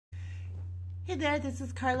Hey there, this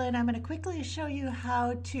is Carla, and I'm going to quickly show you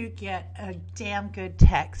how to get a damn good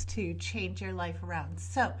text to change your life around.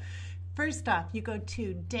 So, first off, you go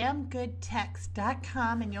to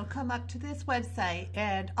damngoodtext.com and you'll come up to this website,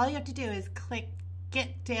 and all you have to do is click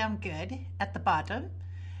Get Damn Good at the bottom,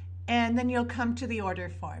 and then you'll come to the order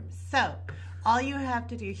form. So, all you have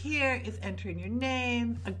to do here is enter in your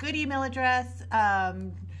name, a good email address,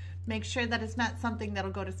 make sure that it's not something that'll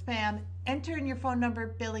go to spam, enter in your phone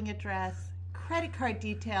number, billing address, credit card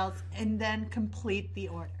details, and then complete the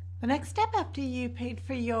order. The next step after you paid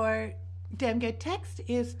for your Damn Good text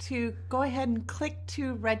is to go ahead and click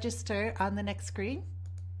to register on the next screen,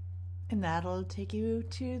 and that'll take you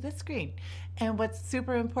to the screen. And what's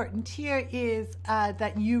super important here is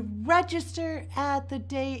that you register at the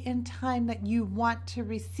day and time that you want to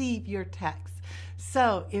receive your text.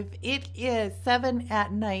 So if it is 7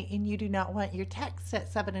 at night and you do not want your text at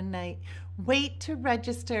 7 at night, wait to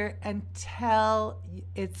register until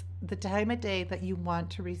it's the time of day that you want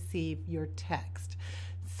to receive your text.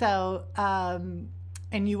 So,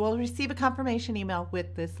 and you will receive a confirmation email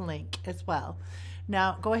with this link as well.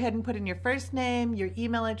 Now, go ahead and put in your first name, your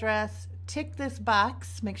email address, tick this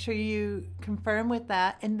box, make sure you confirm with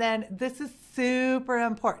that, and then this is super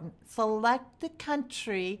important. Select the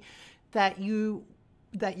country that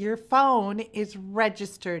your phone is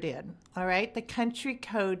registered in, all right? The country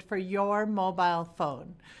code for your mobile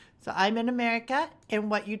phone. So I'm in America,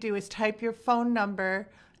 and what you do is type your phone number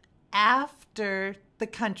after the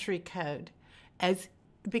country code,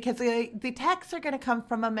 because the texts are going to come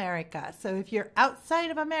from America. So if you're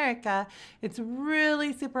outside of America, it's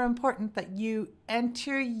really super important that you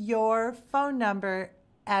enter your phone number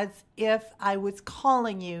as if I was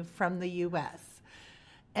calling you from the US.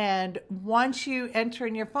 And once you enter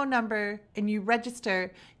in your phone number and you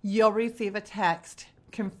register, you'll receive a text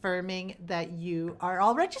confirming that you are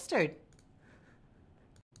all registered.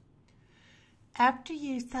 After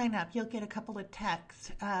you sign up, you'll get a couple of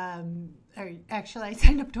texts. Or actually, I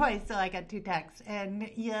signed up twice, so I got 2 texts. And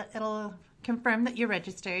yeah, it'll confirm that you're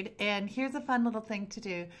registered. And here's a fun little thing to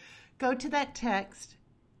do. Go to that text,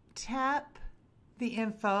 tap the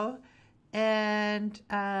info, and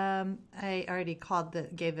I already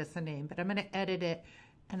gave this a name, but I'm going to edit it,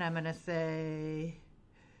 and I'm going to say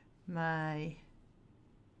my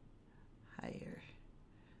higher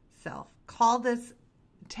self. Call this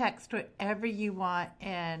text whatever you want,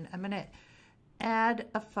 and I'm going to add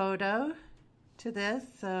a photo to this.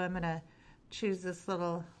 So I'm going to choose this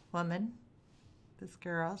little woman, this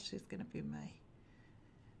girl. She's going to be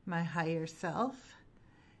my higher self.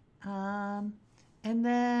 And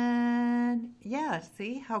then, yeah,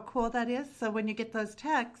 see how cool that is? So when you get those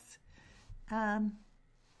texts, they'll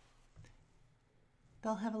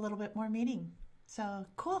have a little bit more meaning. So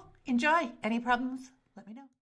cool. Enjoy. Any problems? Let me know.